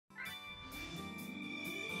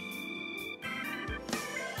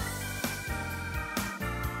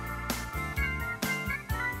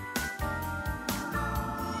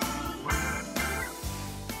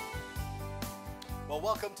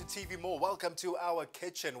welcome to TV More. Welcome to our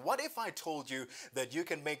kitchen. What if I told you that you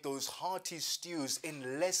can make those hearty stews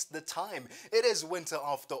in less the time? It is winter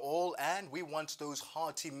after all, and we want those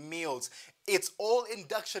hearty meals. It's all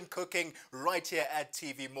induction cooking right here at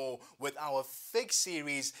TV More with our FIG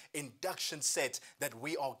series induction set that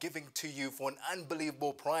we are giving to you for an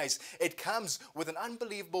unbelievable price. It comes with an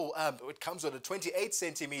unbelievable, it comes with a 28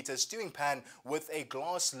 centimeter stewing pan with a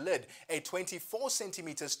glass lid, a 24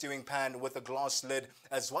 centimeter stewing pan with a glass lid,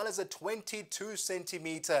 as well as a 22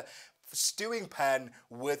 centimeter stewing pan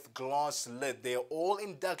with glass lid. They're all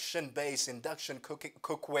induction based, induction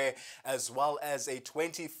cookware, as well as a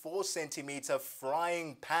 24 centimeter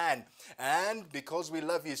frying pan. And because we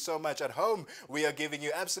love you so much at home, we are giving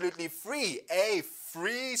you absolutely free a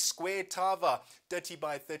FIG Square Tawa, 30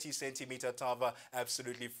 by 30 centimeter Tawa,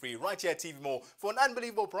 absolutely free, right here at TV More for an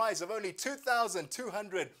unbelievable price of only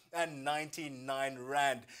 2,299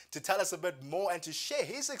 Rand. To tell us a bit more and to share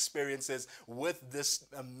his experiences with this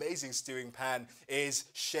amazing stewing pan is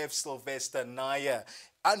Chef Sylvester Naya.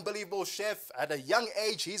 Unbelievable chef. At a young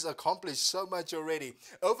age, he's accomplished so much already.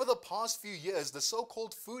 Over the past few years, the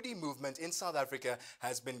so-called foodie movement in South Africa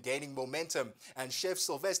has been gaining momentum, and Chef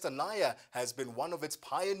Sylvester Naya has been one of its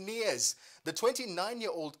pioneers. The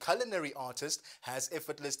 29-year-old culinary artist has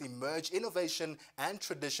effortlessly merged innovation and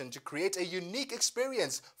tradition to create a unique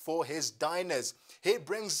experience for his diners. He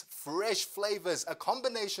brings fresh flavors, a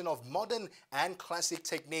combination of modern and classic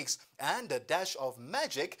techniques, and a dash of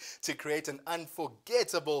magic to create an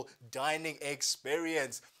unforgettable dining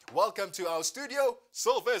experience. Welcome to our studio,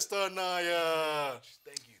 Sylvester Naya.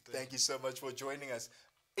 Thank you. Thank you so much for joining us.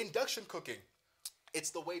 Induction cooking, it's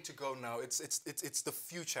the way to go now. It's the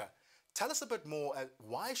future. Tell us a bit more.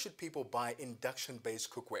 Why should people buy induction-based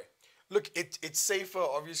cookware? Look, it's safer,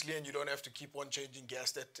 obviously, and you don't have to keep on changing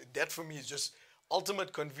gas. That for me is just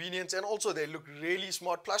ultimate convenience, and also they look really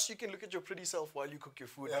smart. Plus, you can look at your pretty self while you cook your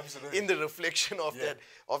food. Absolutely. In the reflection of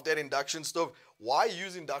that induction stove. Why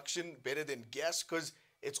use induction better than gas? Because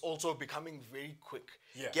it's also becoming very quick.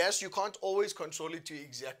 Gas, you can't always control it to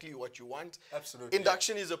exactly what you want. Absolutely.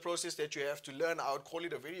 Induction is a process that you have to learn. I would call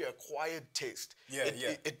it a very acquired taste.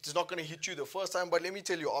 It's not going to hit you the first time, but let me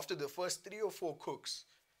tell you, after the first 3 or 4 cooks,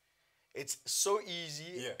 it's so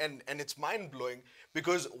easy and it's mind-blowing,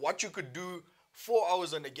 because what you could do 4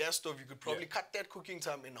 hours on a gas stove, you could probably cut that cooking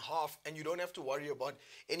time in half, and you don't have to worry about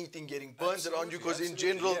anything getting burnt around you, because in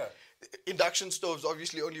general, induction stoves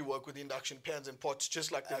obviously only work with induction pans and pots, just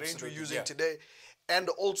like the range we're using today. And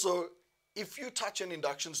also, if you touch an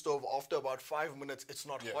induction stove after about 5 minutes, it's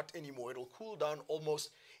not hot anymore. It'll cool down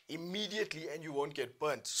almost immediately, and you won't get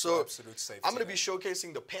burnt. So absolute safety. I'm going to be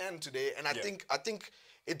showcasing the pan today, and I think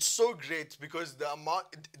it's so great because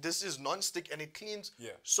this is non-stick and it cleans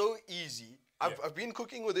so easy. I've been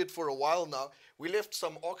cooking with it for a while now. We left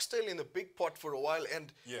some oxtail in the big pot for a while,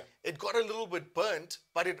 and it got a little bit burnt,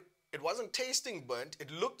 but it wasn't tasting burnt.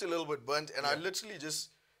 It looked a little bit burnt, and I literally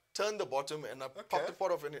just turned the bottom and I popped the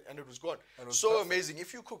pot off, and it was gone. So amazing.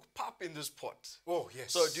 If you cook pap in this pot. Oh,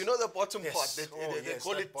 yes. So do you know the bottom pot? They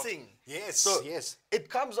call it ting. Yes, so it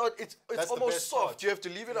comes out, it's almost soft. Part. You have to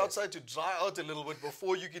leave it outside to dry out a little bit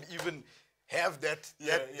before you can even have that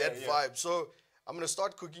vibe. So I'm going to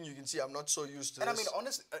start cooking. You can see I'm not so used to this. And I mean,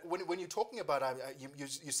 honestly, when you're talking about,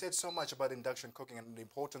 you said so much about induction cooking and the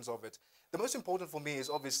importance of it. The most important for me is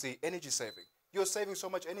obviously energy saving. You're saving so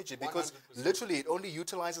much energy because 100%. literally it only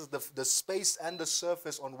utilizes the space and the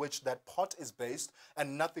surface on which that pot is based,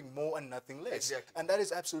 and nothing more and nothing less. Exactly. And that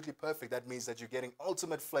is absolutely perfect. That means that you're getting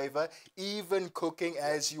ultimate flavor, even cooking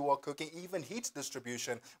as you are cooking, even heat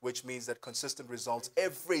distribution, which means that consistent results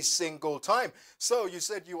every single time. So you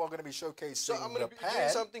said you are going to be showcasing So I'm going to be pan. doing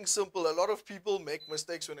something simple. A lot of people make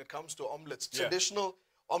mistakes when it comes to omelets. Traditional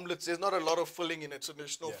omelets, there's not a lot of filling in a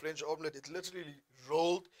traditional French omelet. It's literally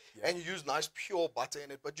rolled, and you use nice pure butter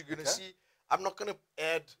in it. But you're going to see, I'm not going to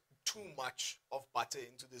add too much of butter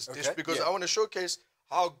into this dish, because I want to showcase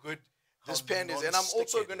how good this pan is. And I'm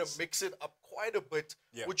also going to mix it up quite a bit,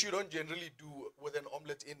 which you don't generally do with an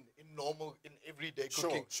omelet in everyday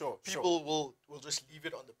cooking. People will just leave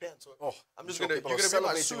it on the pan. So I'm just going to, you're going to be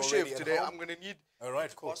my sous chef today. I'm going to need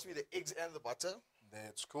pass me the eggs and the butter.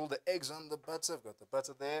 That's cool. The eggs on the butter. I've got the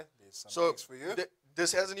butter there. There's some eggs for you.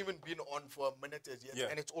 This hasn't even been on for a minute as yet,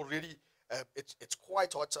 and it's already it's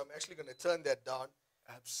quite hot. So I'm actually going to turn that down.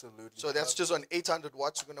 Absolutely. So that's just on 800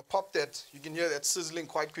 watts. We're going to pop that. You can hear that sizzling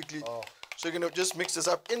quite quickly. So you're going to just mix this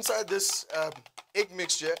up. Inside this egg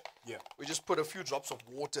mixture, we just put a few drops of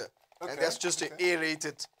water, and that's just to aerate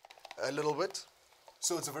it a little bit.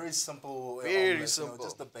 So it's a very simple Very omelette, simple. you know,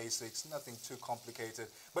 just the basics, nothing too complicated.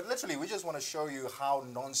 But literally, we just want to show you how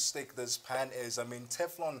non-stick this pan is. I mean,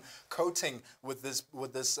 Teflon coating with this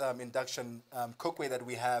induction cookware that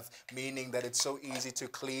we have, meaning that it's so easy to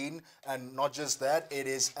clean, and not just that, it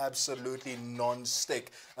is absolutely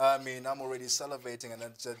non-stick. I mean, I'm already salivating, and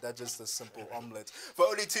that's just a simple omelette. For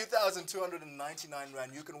only 2,299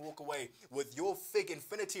 Rand, you can walk away with your FIG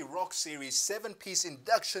Infinity Rock Series 7-piece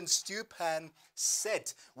induction stew pan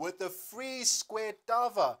set with the free square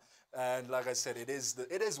Tawa. And like I said, it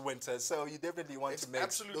is winter, so you definitely want to make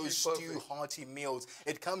those stew hearty meals.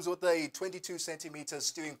 It comes with a 22 centimeter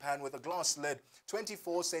stewing pan with a glass lid,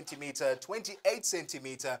 24 centimeter, 28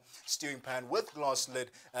 centimeter stewing pan with glass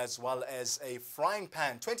lid, as well as a frying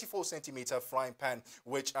pan, 24 centimeter frying pan,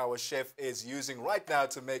 which our chef is using right now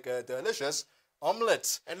to make a delicious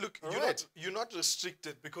omelette. And look, you're not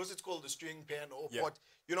restricted because it's called the stewing pan or pot.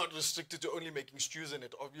 You're not restricted to only making stews in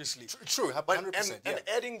it, obviously. True, 100%. And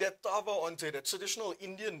adding that Tawa onto it, a traditional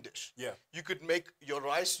Indian dish. Yeah. You could make your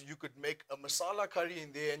rice, you could make a masala curry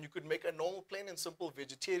in there, and you could make a normal, plain and simple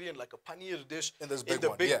vegetarian, like a paneer dish in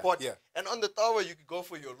the big pot. Yeah. And on the Tawa, you could go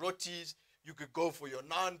for your rotis, you could go for your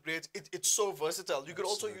naan breads. It's so versatile. You could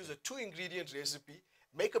also use a 2-ingredient recipe,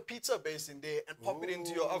 make a pizza base in there, and pop it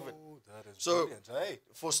into your oven. That is brilliant. Hey.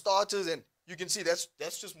 For starters, and you can see that's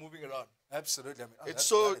just moving around. Absolutely. I mean, it's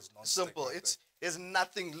so simple. There's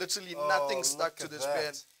nothing, literally nothing stuck to this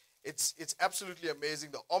pan. It's absolutely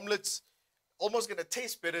amazing. The omelets almost gonna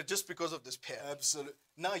taste better just because of this pan. Absolutely.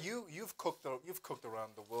 Now you've cooked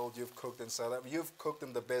around the world. You've cooked in South Africa. You've cooked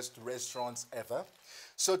in the best restaurants ever.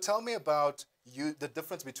 So tell me about the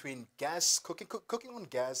difference between gas cooking on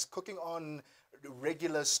gas, cooking on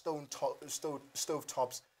regular stove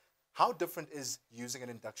tops. How different is using an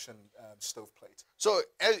induction stove plate? So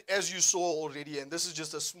as you saw already, and this is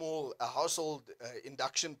just a small household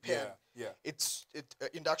induction pan. It's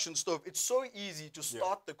induction stove. It's so easy to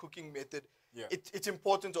start the cooking method. It's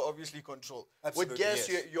important to obviously control. Absolutely, with gas,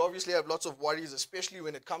 you obviously have lots of worries, especially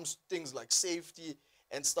when it comes to things like safety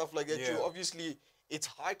and stuff like that. You obviously, it's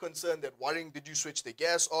high concern that worrying, did you switch the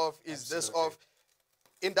gas off? Is this off?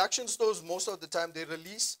 Induction stoves, most of the time, they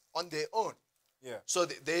release on their own. So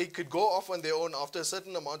they could go off on their own after a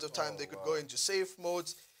certain amount of time. They could go into safe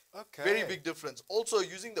modes. Very big difference. Also,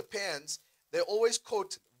 using the pans, they always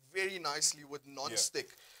coat very nicely with non-stick.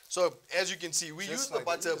 So as you can see, we use the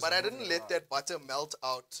butter, but I didn't let that butter melt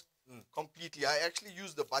out completely. I actually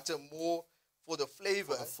used the butter more for the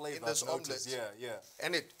flavor in this omelette.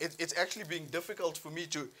 And it's actually being difficult for me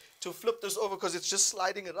to flip this over because it's just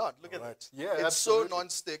sliding around. Look at it. It's so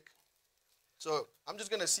non-stick. So I'm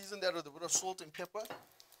just going to season that with a bit of salt and pepper,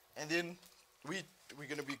 and then we're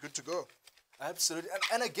going to be good to go. Absolutely.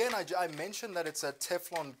 And again, I mentioned that it's a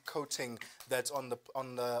Teflon coating that's on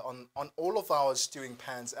all of our stewing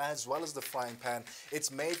pans as well as the frying pan.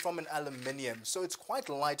 It's made from an aluminium, so it's quite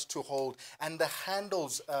light to hold, and the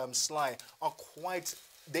handles, Sly, are quite...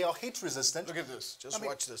 They are heat resistant. Look at this. Just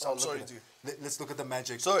watch this. I'm sorry to... Let's look at the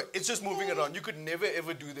magic. So it's just moving around. You could never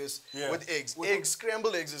ever do this with eggs.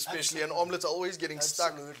 Scrambled eggs especially, and omelets are always getting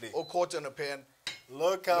stuck or caught in a pan.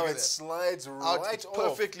 Look how it slides right off.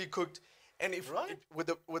 Perfectly cooked. And if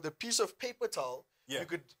with a piece of paper towel, you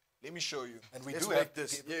could... Let me show you. And we Let's do make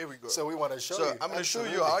this. Here we go. So we want to show you. So I'm going to show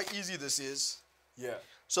you how easy this is.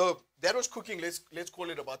 So that was cooking. Let's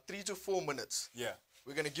call it about 3 to 4 minutes.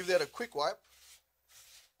 We're going to give that a quick wipe.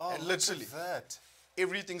 And literally,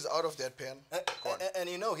 everything's out of that pan. And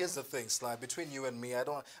you know, here's the thing, Sly. Between you and me, I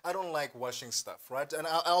don't like washing stuff, right? And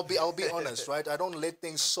I'll be honest, right? I don't let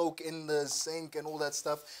things soak in the sink and all that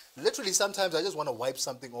stuff. Literally, sometimes I just want to wipe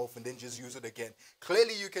something off and then just use it again.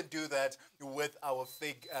 Clearly, you can do that with our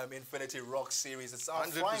FIG Infinity Rock Series. It's our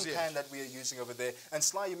 100%. Frying pan that we are using over there. And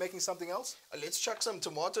Sly, you making something else? Let's chuck some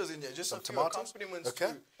tomatoes in here. Just some tomatoes? accompaniments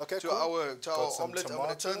to our omelette. I'm going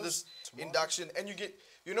to turn this induction, and you get...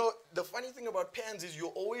 You know, the funny thing about pans is you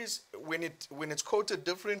always, when it's coated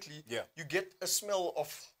differently, you get a smell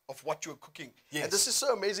of what you're cooking. And this is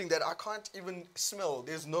so amazing that I can't even smell.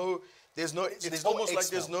 It's almost like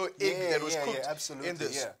there's no egg that was cooked in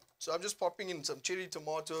this. So I'm just popping in some cherry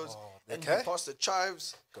tomatoes, and you pass the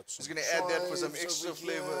chives. Just going to add that for some extra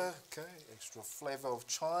flavor. Okay, extra flavor of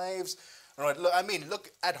chives. All right,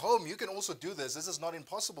 look, at home, you can also do this. This is not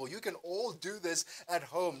impossible. You can all do this at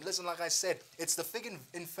home. Listen, like I said, it's the FIG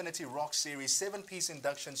Infinity Rock Series 7-piece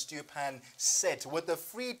induction stew pan set with the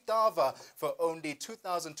free Tawa for only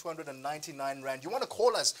 2,299 Rand. You want to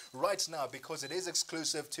call us right now because it is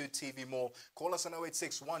exclusive to TV More. Call us on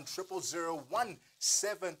 086 1 000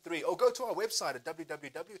 0173. Or go to our website at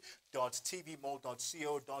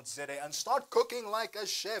www.tvmall.co.za and start cooking like a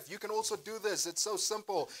chef. You can also do this. It's so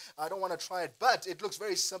simple. I don't want to try it, but it looks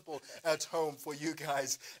very simple at home for you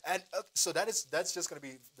guys. And so that's just going to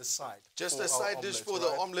be the side. Just a side dish for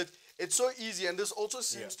the omelet. It's so easy, and this also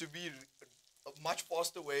seems to be a much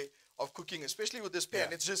faster way of cooking, especially with this pan.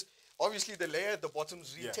 It's just obviously the layer at the bottom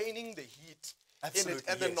is retaining the heat in it,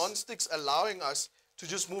 and the non-sticks allowing us to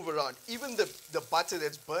just move around. Even the butter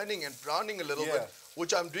that's burning and browning a little bit,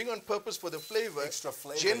 which I'm doing on purpose for the flavor, extra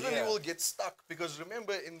flavor, generally will get stuck, because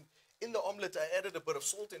remember in the omelette I added a bit of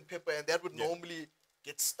salt and pepper, and that would normally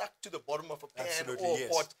get stuck to the bottom of a pan or a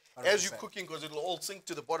pot 100%. As you're cooking, because it'll all sink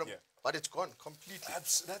to the bottom. But it's gone completely.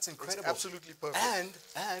 That's incredible. It's absolutely perfect.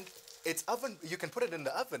 And it's oven. You can put it in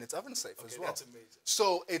the oven. It's oven safe as well. That's amazing.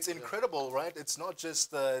 So it's incredible, right? It's not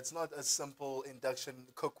just it's not a simple induction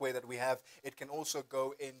cookware that we have. It can also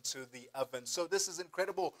go into the oven. So this is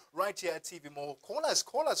incredible right here at TV Mall. Call us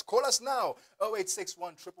now.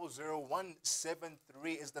 0861 000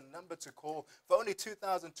 173 is the number to call for only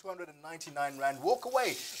 2,299 Rand. Walk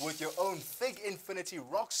away with your own FIG Infinity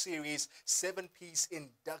Rock Series 7-piece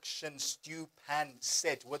induction stew pan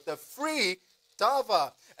set with the free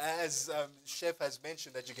Tawa, as chef has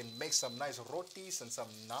mentioned, that you can make some nice rotis and some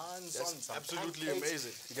naans on, some absolutely pancakes.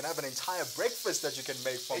 Amazing. You can have an entire breakfast that you can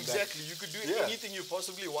make from that. Exactly. You could do anything you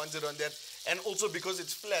possibly wanted on that. And also because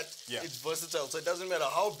it's flat, it's versatile. So it doesn't matter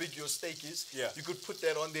how big your steak is, you could put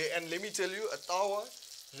that on there. And let me tell you, a tawa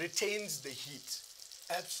retains the heat.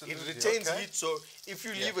 Absolutely. It retains heat, so if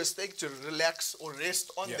you leave a steak to relax or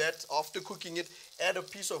rest on that after cooking it, add a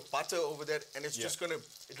piece of butter over that, and it's just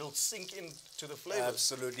it'll sink into the flavor.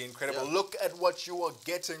 Absolutely incredible. Look at what you are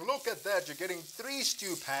getting. Look at that. You're getting 3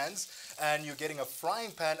 stew pans, and you're getting a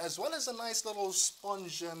frying pan, as well as a nice little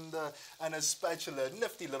sponge and a spatula,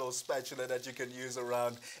 nifty little spatula that you can use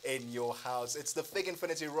around in your house. It's the FIG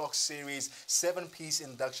Infinity Rock Series 7-piece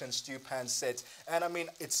induction stew pan set, and I mean,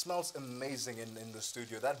 it smells amazing in the studio.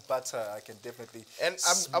 That butter, I can definitely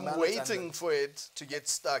I'm waiting for it to get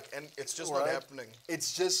stuck, and it's just not happening.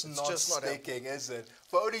 It's just not sticking, is it?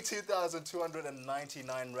 For only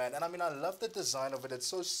 2,299 Rand. And I mean, I love the design of it. It's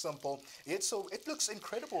so simple. It looks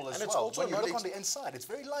incredible as well. When you look on the inside, it's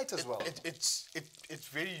very light as well. It's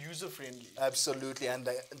very user-friendly. Absolutely. And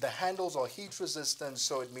the handles are heat resistant,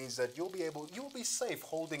 so it means that you'll be safe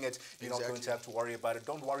holding it. You're not going to have to worry about it.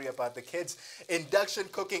 Don't worry about the kids. Induction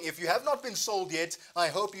cooking. If you have not been sold yet, I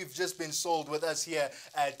hope you've just been sold with us here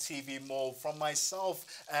at TV Mall. From myself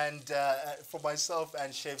and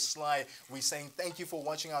Chef Sly, we're saying thank you for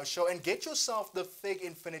watching our show, and get yourself the FIG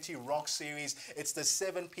Infinity Rock Series. It's the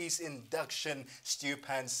 7-piece induction stew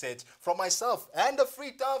pan set from myself, and the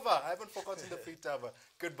free Tawa. I haven't forgotten the free Tawa.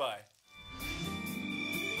 Goodbye.